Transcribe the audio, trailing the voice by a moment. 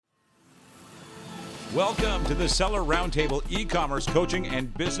Welcome to the Seller Roundtable e-commerce coaching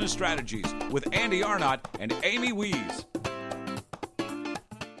and business strategies with Andy Arnott and Amy Wees.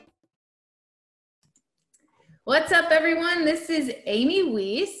 What's up, everyone? This is Amy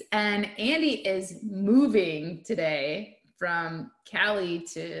Wees, and Andy is moving today from Cali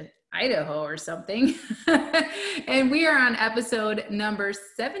to Idaho or something. And we are on episode number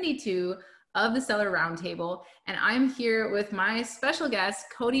 72 of the Seller Roundtable, and I'm here with my special guest,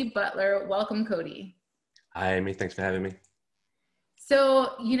 Cody Butler. Welcome, Cody. Hi, Amy. Thanks for having me.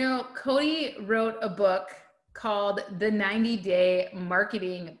 So, Cody wrote a book called The 90-Day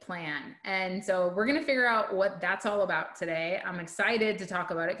Marketing Plan. And so we're going to figure out what that's all about today. I'm excited to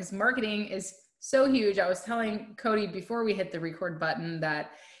talk about it because marketing is so huge. I was telling Cody before we hit the record button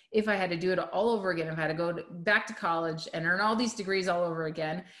that if I had to do it all over again, if I had to go back to college and earn all these degrees all over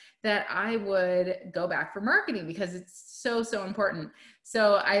again, that I would go back for marketing because it's so important.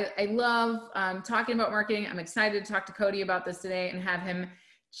 So I love talking about marketing. I'm excited to talk to Cody about this today and have him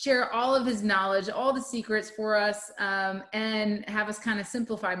share all of his knowledge, all the secrets for us, and have us kind of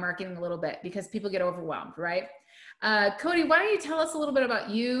simplify marketing a little bit because people get overwhelmed, right? Cody, why don't you tell us a little bit about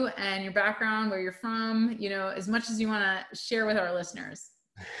you and your background, where you're from, as much as you want to share with our listeners.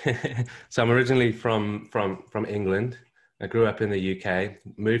 So I'm originally from England. I grew up in the UK,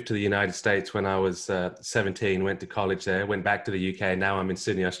 moved to the United States when I was 17, went to college there, went back to the UK. Now I'm in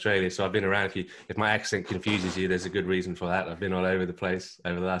Sydney, Australia. So I've been around. If my accent confuses you, there's a good reason for that. I've been all over the place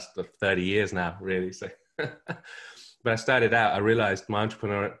over the last 30 years now, really. So, but I started out, I realized my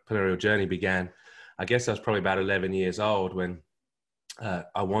entrepreneurial journey began, I guess I was probably about 11 years old when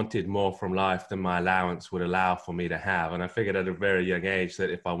I wanted more from life than my allowance would allow for me to have. And I figured at a very young age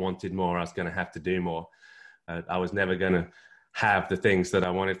that if I wanted more, I was going to have to do more. I was never going to have the things that I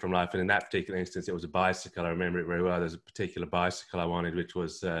wanted from life. And in that particular instance, it was a bicycle. I remember it very well. There's a particular bicycle I wanted, which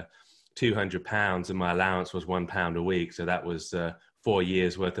was 200 pounds, and my allowance was £1 a week. So that was 4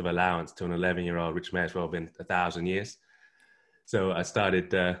 years worth of allowance to an 11-year-old, which may as well have been 1,000 years. So I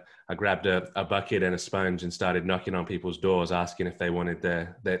started, I grabbed a bucket and a sponge and started knocking on people's doors, asking if they wanted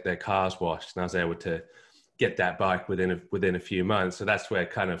their cars washed. And I was able to get that bike within a few months. So that's where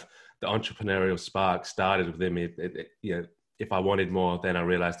kind of the entrepreneurial spark started within me. If I wanted more, then I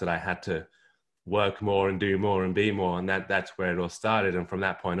realized that I had to work more and do more and be more. And that's where it all started. And from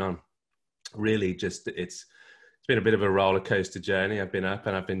that point on, really just, it's been a bit of a roller coaster journey. I've been up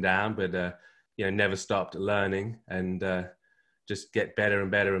and I've been down, but, never stopped learning and just get better and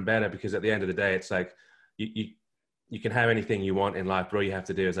better and better. Because at the end of the day, it's like you can have anything you want in life, but all you have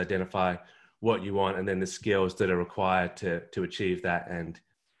to do is identify what you want and then the skills that are required to achieve that. And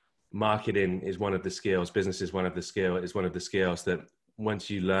marketing is one of the skills, business is one of the skills that once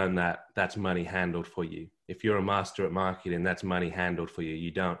you learn that, that's money handled for you. If you're a master at marketing, that's money handled for you.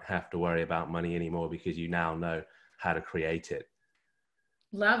 You don't have to worry about money anymore because you now know how to create it.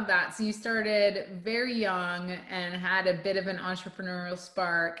 Love that. So you started very young and had a bit of an entrepreneurial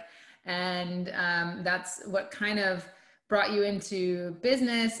spark. And that's what kind of brought you into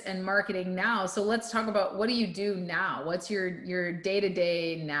business and marketing now. So let's talk about, what do you do now? What's your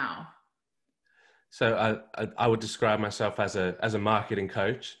day-to-day now? So I would describe myself as a marketing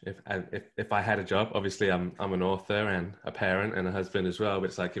coach. If I had a job, obviously I'm an author and a parent and a husband as well. But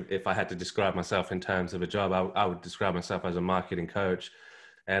it's like if I had to describe myself in terms of a job, I would describe myself as a marketing coach.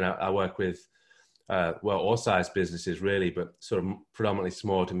 And I work with all size businesses really, but sort of predominantly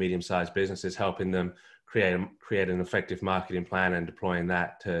small to medium-sized businesses, helping them create an effective marketing plan and deploying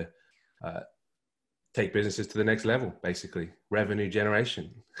that to take businesses to the next level, basically revenue generation.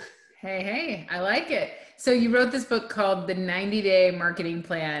 Hey, I like it. So you wrote this book called The 90-Day Marketing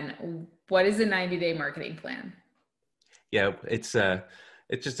Plan. What is a 90-day marketing plan? Yeah, it's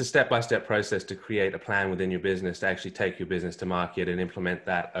just a step-by-step process to create a plan within your business to actually take your business to market and implement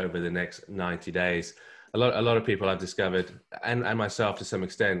that over the next 90 days. A lot of people I've discovered, and myself to some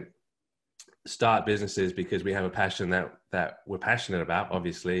extent, start businesses because we have a passion that we're passionate about,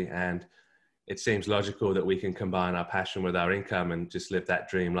 obviously, and it seems logical that we can combine our passion with our income and just live that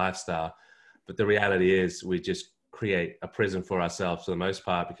dream lifestyle. But the reality is we just create a prison for ourselves for the most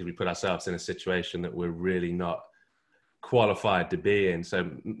part because we put ourselves in a situation that we're really not qualified to be in.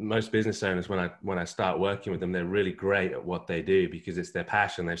 So most business owners, when I start working with them, they're really great at what they do because it's their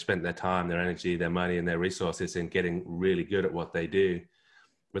passion. They've spent their time, their energy, their money, and their resources in getting really good at what they do.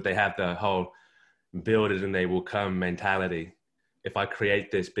 But they have the whole build it and they will come mentality. If I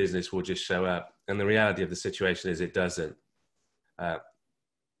create this, business will just show up. And the reality of the situation is it doesn't.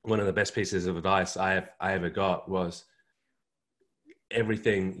 One of the best pieces of advice I ever got was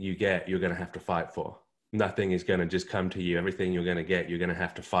everything you get, you're going to have to fight for. Nothing is going to just come to you. Everything you're going to get, you're going to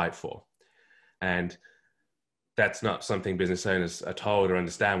have to fight for. And that's not something business owners are told or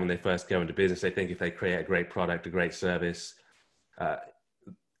understand when they first go into business. They think if they create a great product, a great service,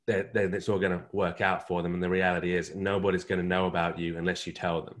 then it's all going to work out for them. And the reality is nobody's going to know about you unless you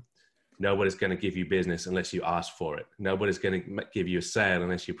tell them. Nobody's going to give you business unless you ask for it. Nobody's going to give you a sale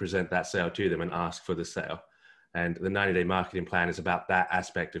unless you present that sale to them and ask for the sale. And the 90-day marketing plan is about that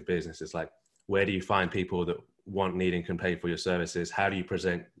aspect of business. It's like, where do you find people that want, need, and can pay for your services? How do you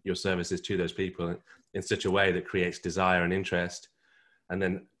present your services to those people in such a way that creates desire and interest? And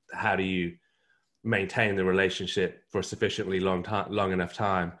then how do you maintain the relationship for a sufficiently long enough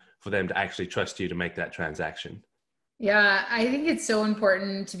time for them to actually trust you to make that transaction? Yeah, I think it's so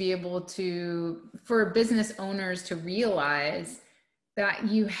important to be able for business owners to realize that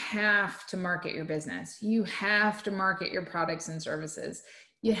you have to market your business. You have to market your products and services.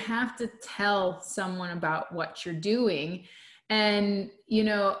 You have to tell someone about what you're doing. And,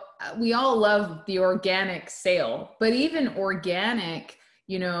 we all love the organic sale, but even organic,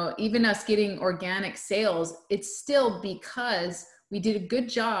 even us getting organic sales, it's still because we did a good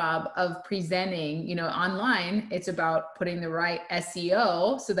job of presenting, online. It's about putting the right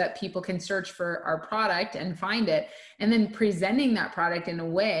SEO so that people can search for our product and find it, and then presenting that product in a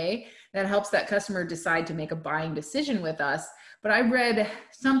way that helps that customer decide to make a buying decision with us. But I read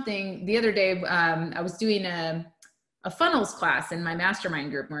something the other day. I was doing a funnels class in my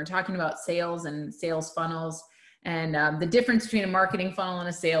mastermind group. We were talking about sales and sales funnels and the difference between a marketing funnel and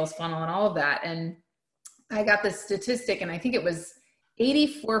a sales funnel and all of that. And I got this statistic, and I think it was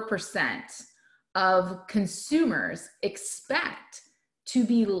 84% of consumers expect to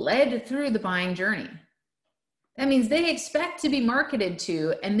be led through the buying journey. That means they expect to be marketed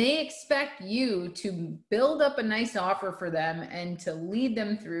to, and they expect you to build up a nice offer for them and to lead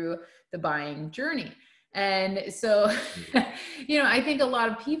them through the buying journey. And so, I think a lot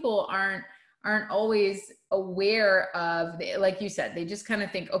of people aren't always aware of, like you said, they just kind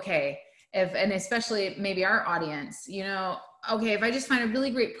of think, okay, and especially maybe our audience, okay, if I just find a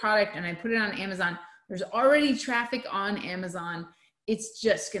really great product and I put it on Amazon, there's already traffic on Amazon, it's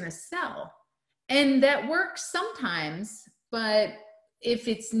just going to sell. And that works sometimes, but if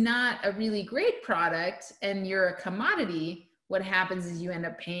it's not a really great product and you're a commodity, what happens is you end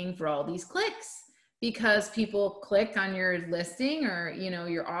up paying for all these clicks because people click on your listing or,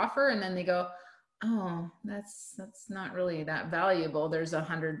 your offer, and then they go, oh, that's not really that valuable. There's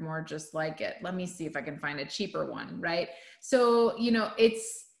 100 more just like it. Let me see if I can find a cheaper one, right? So,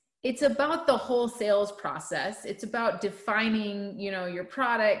 it's about the whole sales process. It's about defining, your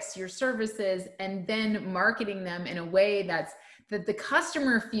products, your services, and then marketing them in a way that the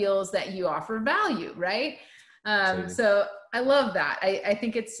customer feels that you offer value, right? So I love that. I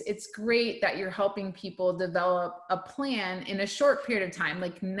think it's great that you're helping people develop a plan in a short period of time.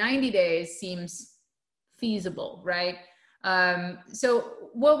 Like 90 days seems feasible, right? So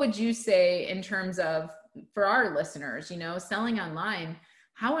what would you say in terms of, for our listeners, selling online,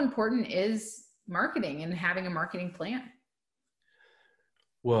 how important is marketing and having a marketing plan?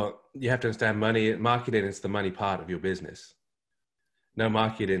 Well, you have to understand marketing is the money part of your business. No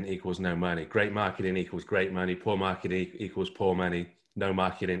marketing equals no money. Great marketing equals great money. Poor marketing equals poor money. No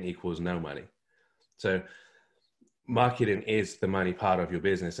marketing equals no money. So marketing is the money part of your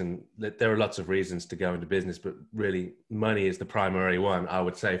business. And there are lots of reasons to go into business, but really money is the primary one, I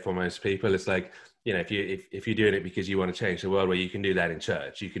would say, for most people. It's like, if you're doing it because you want to change the world, well, you can do that in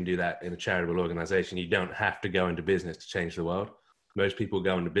church. You can do that in a charitable organization. You don't have to go into business to change the world. Most people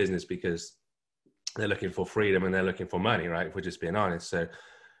go into business because they're looking for freedom and they're looking for money, right? If we're just being honest. So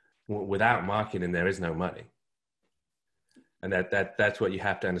without marketing, there is no money. And that's what you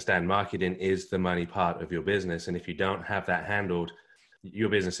have to understand. Marketing is the money part of your business. And if you don't have that handled, your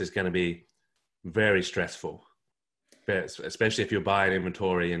business is going to be very stressful, especially if you're buying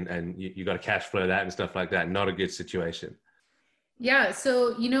inventory and you got to cash flow that and stuff like that. Not a good situation. Yeah.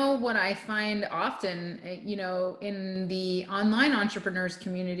 So, what I find often, in the online entrepreneurs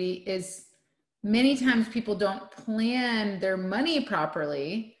community is many times people don't plan their money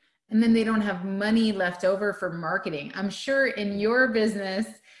properly, and then they don't have money left over for marketing. I'm sure in your business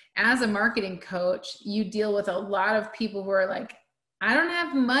as a marketing coach, you deal with a lot of people who are like, I don't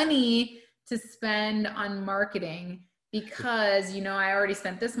have money to spend on marketing because, I already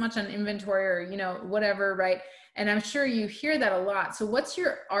spent this much on inventory or, whatever, right? And I'm sure you hear that a lot. So what's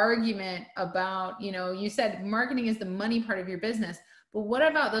your argument about, you said marketing is the money part of your business, but what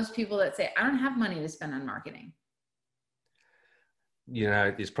about those people that say, I don't have money to spend on marketing?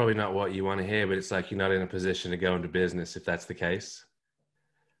 It's probably not what you want to hear, but it's like you're not in a position to go into business if that's the case.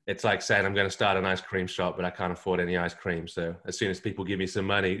 It's like saying I'm going to start an ice cream shop, but I can't afford any ice cream. So as soon as people give me some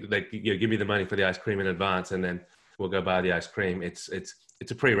money, they give me the money for the ice cream in advance, and then we'll go buy the ice cream. It's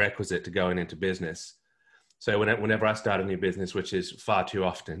a prerequisite to going into business. So whenever I start a new business, which is far too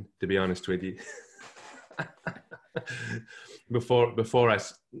often, to be honest with you, before I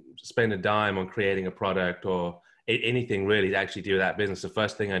spend a dime on creating a product or anything really to actually do that business, the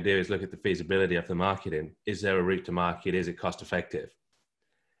first thing I do is look at the feasibility of the marketing. Is there a route to market? Is it cost effective?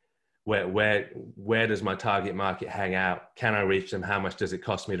 Where does my target market hang out? Can I reach them? How much does it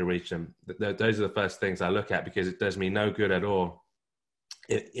cost me to reach them? Those are the first things I look at, because it does me no good at all.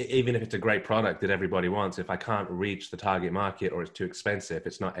 Even if it's a great product that everybody wants, if I can't reach the target market, or it's too expensive,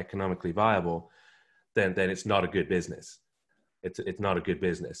 it's not economically viable, then it's not a good business. It's not a good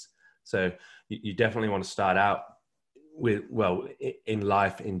business. So you definitely want to start out with, well, in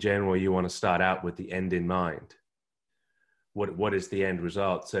life in general, you want to start out with the end in mind. What is the end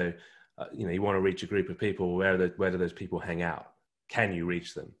result? So, you want to reach a group of people. Where do those people hang out? Can you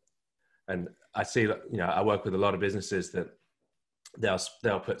reach them? And I see that, I work with a lot of businesses that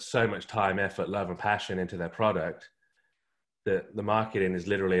they'll put so much time, effort, love, and passion into their product that the marketing is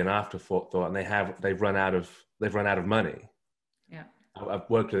literally an afterthought, and they've run out of money. Yeah. I've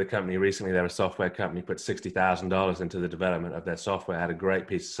worked with a company recently. They're a software company, put $60,000 into the development of their software, had a great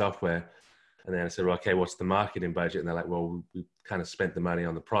piece of software. And then I said, well, okay, what's the marketing budget? And they're like, well, we kind of spent the money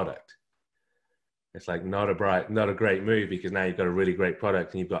on the product. It's like not a great move, because now you've got a really great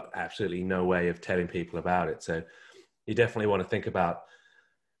product and you've got absolutely no way of telling people about it. So you definitely want to think about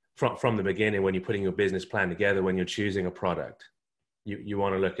from the beginning, when you're putting your business plan together, when you're choosing a product, you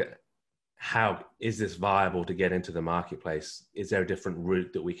want to look at, how is this viable to get into the marketplace? Is there a different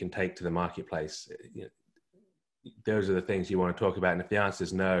route that we can take to the marketplace? Those are the things you want to talk about. And if the answer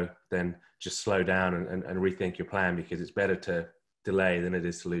is no, then just slow down and rethink your plan, because it's better to delay than it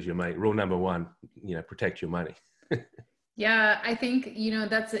is to lose your money. Rule number one, protect your money. Yeah, I think,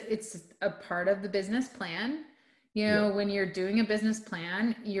 it's a part of the business plan. When you're doing a business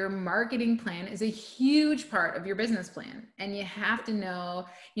plan, your marketing plan is a huge part of your business plan. And you have to know,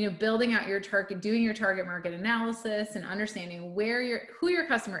 building out your target, doing your target market analysis, and understanding who your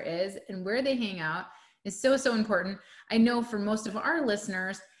customer is and where they hang out is so, so important. I know for most of our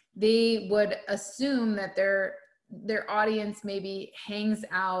listeners, they would assume that their audience maybe hangs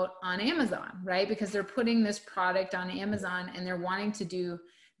out on Amazon, right? Because they're putting this product on Amazon and they're wanting to do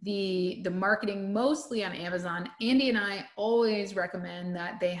the marketing mostly on Amazon. Andy and I always recommend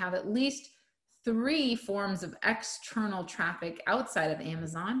that they have at least 3 forms of external traffic outside of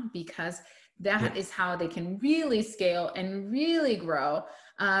Amazon, because that is how they can really scale and really grow.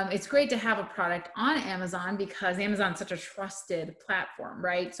 It's great to have a product on Amazon, because Amazon's such a trusted platform,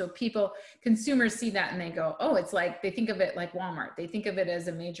 right? So consumers see that and they go, oh, it's like, they think of it like Walmart. They think of it as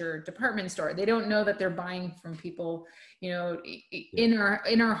a major department store. They don't know that they're buying from people, in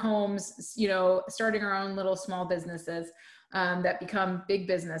our homes, starting our own little small businesses that become big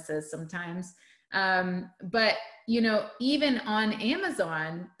businesses sometimes. But, even on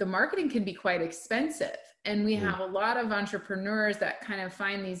Amazon, the marketing can be quite expensive. And we have a lot of entrepreneurs that kind of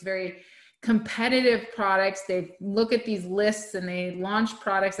find these very competitive products. They look at these lists and they launch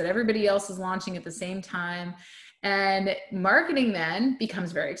products that everybody else is launching at the same time. And marketing then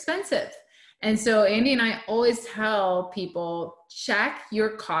becomes very expensive. And so Andy and I always tell people, check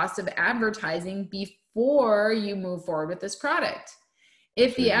your cost of advertising before you move forward with this product.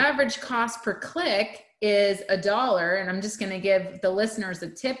 If the average cost per click is $1, and I'm just going to give the listeners a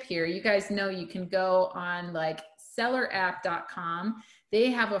tip here. You guys know you can go on like sellerapp.com.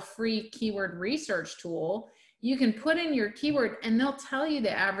 They have a free keyword research tool. You can put in your keyword and they'll tell you the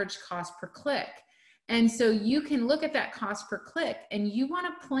average cost per click. And so you can look at that cost per click, and you want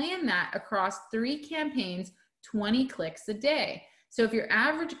to plan that across 3 campaigns, 20 clicks a day. So if your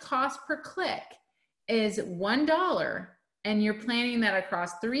average cost per click is $1 and you're planning that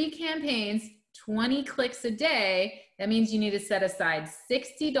across 3 campaigns, 20 clicks a day, that means you need to set aside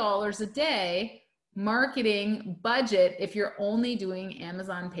 $60 a day marketing budget if you're only doing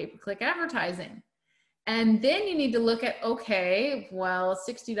Amazon pay-per-click advertising. And then you need to look at, okay, well,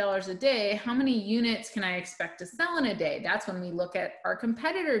 $60 a day, how many units can I expect to sell in a day? That's when we look at our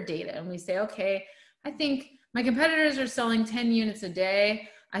competitor data and we say, okay, I think my competitors are selling 10 units a day.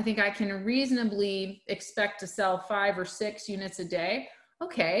 I think I can reasonably expect to sell 5 or 6 units a day.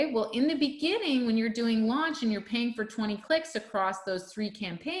 Okay, well, in the beginning, when you're doing launch and you're paying for 20 clicks across those 3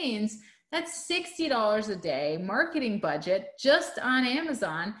 campaigns, that's $60 a day marketing budget just on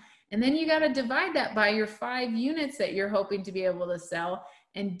Amazon. And then you got to divide that by your 5 units that you're hoping to be able to sell.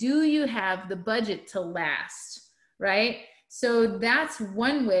 And do you have the budget to last, right? So that's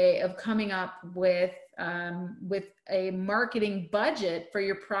one way of coming up with a marketing budget for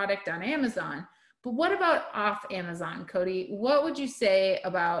your product on Amazon. But what about off Amazon, Cody? What would you say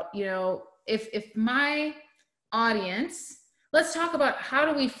about, if my audience, let's talk about how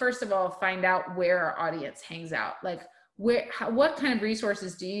do we first of all find out where our audience hangs out? Like what kind of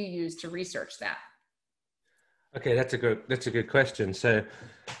resources do you use to research that? Okay, that's a good question. So,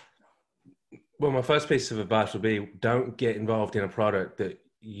 well, my first piece of advice would be don't get involved in a product that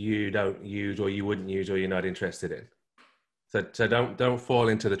you don't use or you wouldn't use or you're not interested in. So don't fall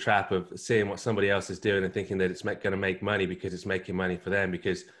into the trap of seeing what somebody else is doing and thinking that it's going to make money because it's making money for them,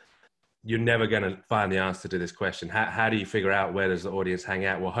 because you're never going to find the answer to this question. How do you figure out where does the audience hang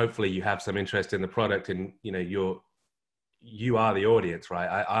out? Well, hopefully you have some interest in the product and, you are the audience, right?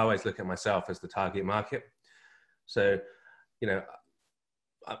 I always look at myself as the target market. So,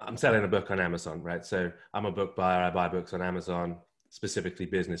 I'm selling a book on Amazon, right? So I'm a book buyer. I buy books on Amazon, specifically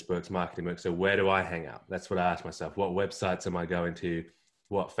business books, marketing books. So where do I hang out? That's what I ask myself. What websites am I going to?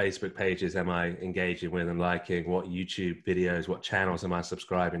 What Facebook pages am I engaging with and liking? What YouTube videos, what channels am I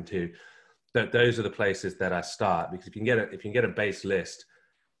subscribing to? Those are the places that I start, because if you can get a base list,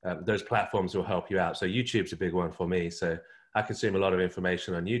 those platforms will help you out. So YouTube's a big one for me. So I consume a lot of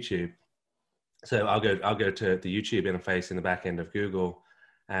information on YouTube. So I'll go to the YouTube interface in the back end of Google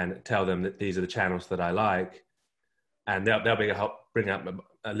and tell them that these are the channels that I like, and they'll be able to help bring up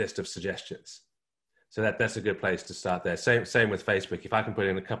a list of suggestions. So that's a good place to start there. Same with Facebook. If I can put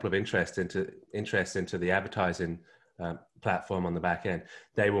in a couple of interest into the advertising platform on the back end,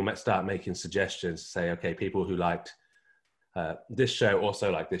 they will start making suggestions. Say, okay, people who liked this show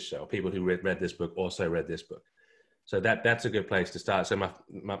also like this show. People who read this book also read this book. So that's a good place to start. So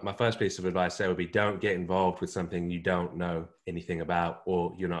my first piece of advice there would be don't get involved with something you don't know anything about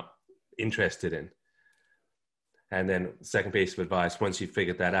or you're not interested in. And then second piece of advice, once you've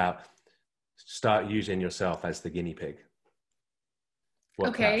figured that out, start using yourself as the guinea pig.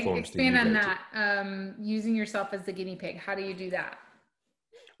 Okay, expand on that. Using yourself as the guinea pig. How do you do that?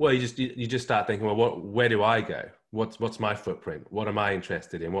 Well, you just start thinking, well, where do I go? What's my footprint? What am I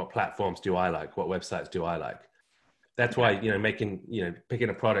interested in? What platforms do I like? What websites do I like? That's why, picking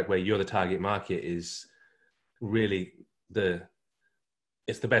a product where you're the target market is really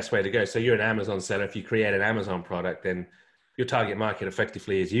it's the best way to go. So you're an Amazon seller. If you create an Amazon product, then your target market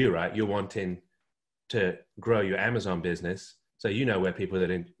effectively is you, right? You're wanting to grow your Amazon business. So you know where people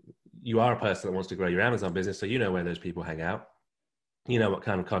you are a person that wants to grow your Amazon business. So you know where those people hang out. You know what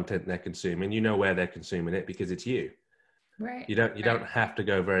kind of content they're consuming. You know where they're consuming it because it's you. Right. You don't have to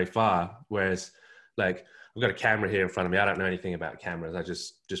go very far. Whereas, like, I've got a camera here in front of me. I don't know anything about cameras. I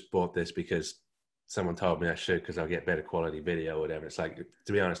just bought this because someone told me I should, because I'll get better quality video or whatever. It's like,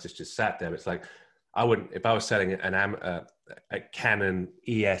 to be honest, it's just sat there. It's like, I wouldn't, if I was selling a Canon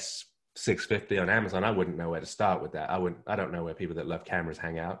ES 650 on Amazon, I wouldn't know where to start with that. I don't know where people that love cameras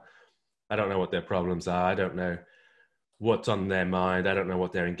hang out. I don't know what their problems are. I don't know what's on their mind. I don't know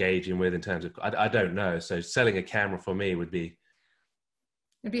what they're engaging with in terms of, I don't know. So selling a camera for me would be,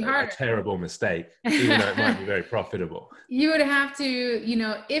 it'd be hard. A terrible mistake, even though it might be very profitable. You would have to,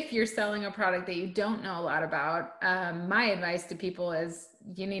 if you're selling a product that you don't know a lot about, my advice to people is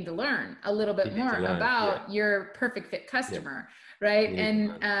you need to learn a little bit more about your perfect fit customer, right?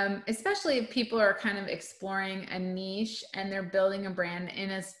 And especially if people are kind of exploring a niche and they're building a brand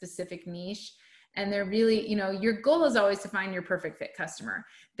in a specific niche, and they're really, your goal is always to find your perfect fit customer.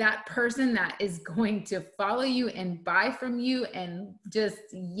 That person that is going to follow you and buy from you and just,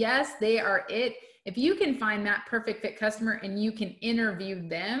 yes, they are it. If you can find that perfect fit customer and you can interview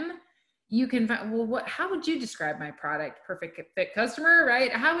them, you can find, well, how would you describe my product, perfect fit customer,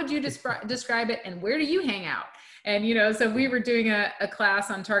 right? How would you describe it, and where do you hang out? And, so we were doing a class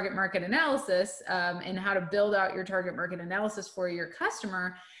on target market analysis and how to build out your target market analysis for your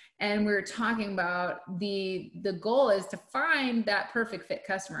customer. And we were talking about the goal is to find that perfect fit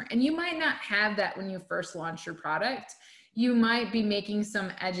customer. And you might not have that when you first launch your product. You might be making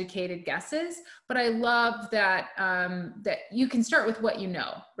some educated guesses, but I love that that you can start with what you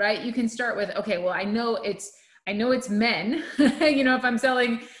know, right? You can start with, okay, well, I know it's men. If I'm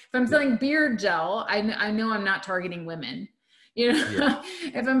selling beard gel, I know I'm not targeting women.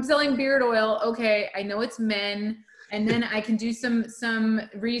 If I'm selling beard oil, okay, I know it's men. And then I can do some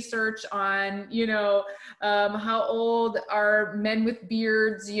research on, how old are men with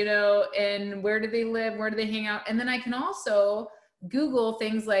beards, and where do they live? Where do they hang out? And then I can also Google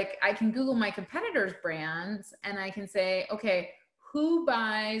things like, I can Google my competitors' brands and I can say, okay, who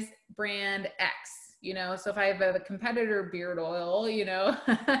buys brand X? you know, so if I have a competitor beard oil, you know,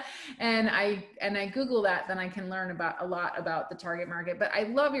 and I Google that, then I can learn a lot about the target market. But I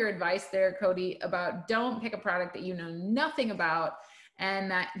love your advice there, Cody, about don't pick a product that you know nothing about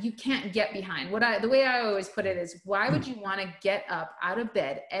and that you can't get behind. The way I always put it is, why would you want to get up out of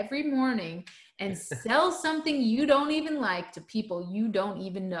bed every morning and sell something you don't even like to people you don't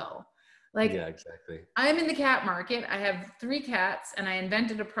even know? Like, yeah, exactly. I'm in the cat market. I have 3 cats and I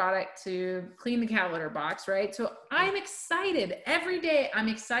invented a product to clean the cat litter box, right? So I'm excited every day. I'm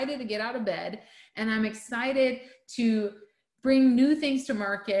excited to get out of bed, and I'm excited to bring new things to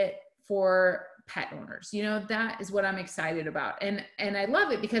market for pet owners. You know, that is what I'm excited about. And I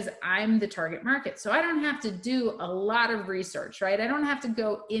love it because I'm the target market. So I don't have to do a lot of research, right? I don't have to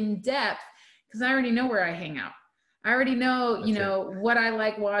go in depth because I already know where I hang out. I already know, you know, what I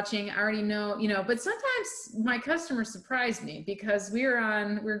like watching. I already know, you know, but sometimes my customers surprise me because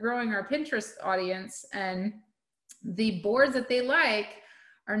we're growing our Pinterest audience, and the boards that they like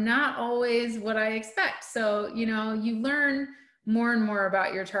are not always what I expect. So, you know, you learn more and more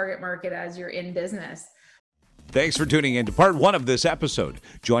about your target market as you're in business. Thanks for tuning in to part 1 of this episode.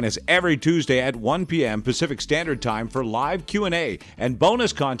 Join us every Tuesday at 1 p.m. Pacific Standard Time for live Q&A and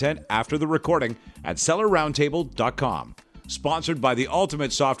bonus content after the recording at sellerroundtable.com. Sponsored by the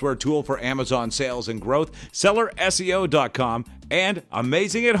ultimate software tool for Amazon sales and growth, sellerseo.com and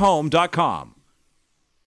amazingathome.com.